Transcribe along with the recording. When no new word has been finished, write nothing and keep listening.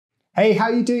Hey, how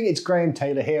are you doing? It's Graham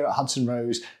Taylor here at Hudson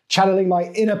Rose, channeling my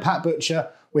inner Pat Butcher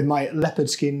with my leopard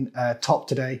skin top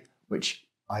today, which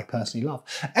I personally love.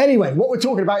 Anyway, what we're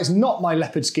talking about is not my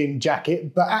leopard skin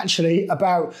jacket, but actually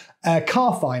about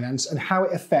car finance and how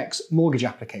it affects mortgage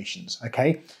applications,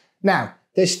 okay? Now,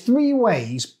 there's three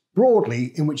ways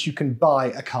broadly in which you can buy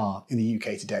a car in the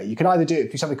UK today. You can either do it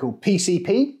through something called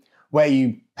PCP, where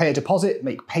you pay a deposit,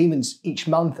 make payments each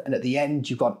month, and at the end,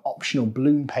 you've got an optional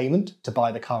balloon payment to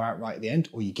buy the car outright at the end,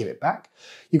 or you give it back.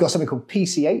 You've got something called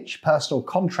PCH, personal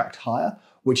contract hire,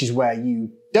 which is where you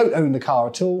don't own the car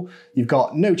at all. You've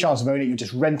got no chance of owning it. You're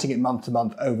just renting it month to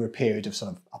month over a period of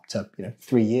sort of up to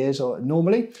 3 years or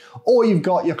normally. Or you've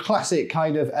got your classic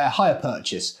kind of hire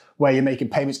purchase, where you're making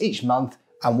payments each month,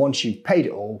 and once you've paid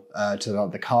it all,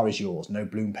 the car is yours. No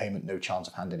balloon payment, no chance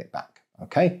of handing it back.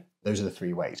 Okay, those are the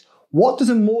three ways. What does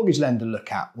a mortgage lender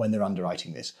look at when they're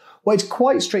underwriting this? Well, it's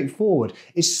quite straightforward.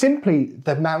 It's simply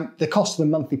the cost of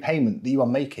the monthly payment that you are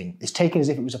making is taken as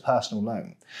if it was a personal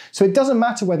loan. So it doesn't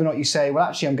matter whether or not you say, well,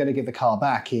 actually, I'm going to give the car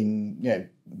back in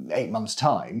 8 months'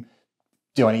 time.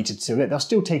 Do I need to do it? They'll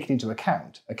still take it into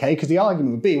account, okay? Because the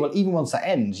argument would be, well, even once that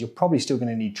ends, you're probably still going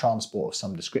to need transport of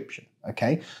some description,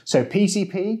 okay? So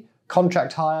PCP,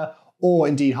 contract hire, or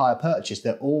indeed hire purchase,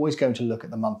 they're always going to look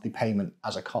at the monthly payment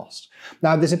as a cost.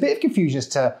 Now, there's a bit of confusion as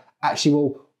to actually,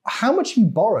 well, how much have you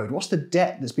borrowed? What's the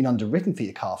debt that's been underwritten for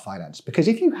your car finance? Because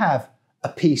if you have a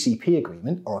PCP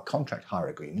agreement or a contract hire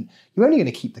agreement, you're only going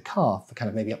to keep the car for kind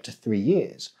of maybe up to 3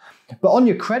 years. But on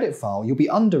your credit file, you'll be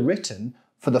underwritten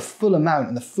for the full amount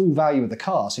and the full value of the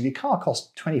car. So if your car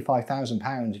costs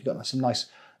 £25,000, you've got some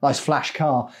nice flash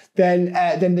car, then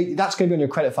that's going to be on your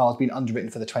credit file as being underwritten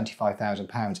for the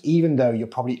 £25,000, even though you're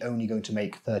probably only going to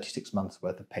make 36 months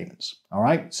worth of payments. All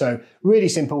right, so really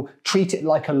simple. Treat it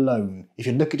like a loan. If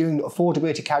you look at doing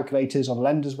affordability calculators on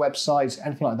lenders' websites,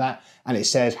 anything like that, and it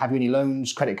says, have you any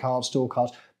loans, credit cards, store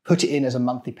cards, put it in as a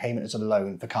monthly payment as a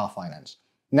loan for car finance.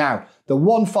 Now, the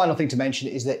one final thing to mention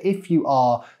is that if you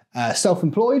are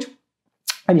self-employed,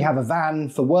 and you have a van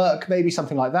for work, maybe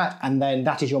something like that, and then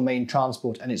that is your main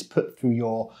transport and it's put through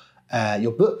your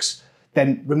books,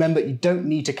 then remember you don't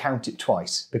need to count it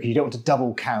twice, because you don't want to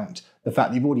double count the fact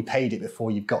that you've already paid it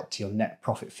before you've got to your net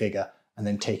profit figure and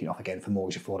then take it off again for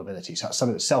mortgage affordability. So that's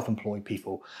something that self-employed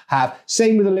people have.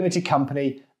 Same with a limited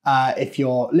company. If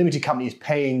your limited company is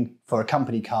paying for a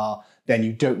company car, then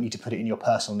you don't need to put it in your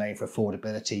personal name for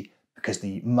affordability, because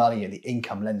the money and the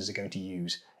income lenders are going to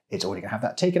use, it's already going to have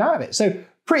that taken out of it. So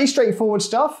pretty straightforward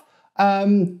stuff. Bit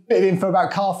of info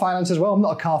about car finance as well. I'm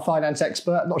not a car finance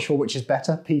expert. I'm not sure which is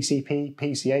better, PCP,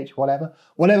 PCH, whatever.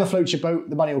 Whatever floats your boat,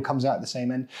 the money all comes out at the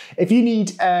same end. If you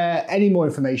need any more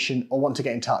information or want to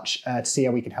get in touch to see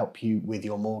how we can help you with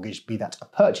your mortgage, be that a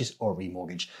purchase or a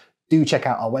remortgage, do check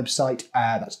out our website.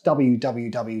 That's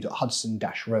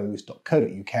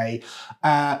www.hudson-rose.co.uk.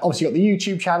 Obviously, you've got the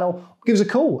YouTube channel. Give us a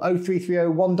call, 0330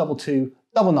 122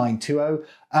 9920.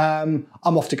 I'm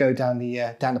off to go down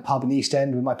the pub in the East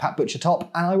End with my Pat Butcher top,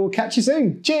 and I will catch you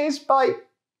soon. Cheers, bye.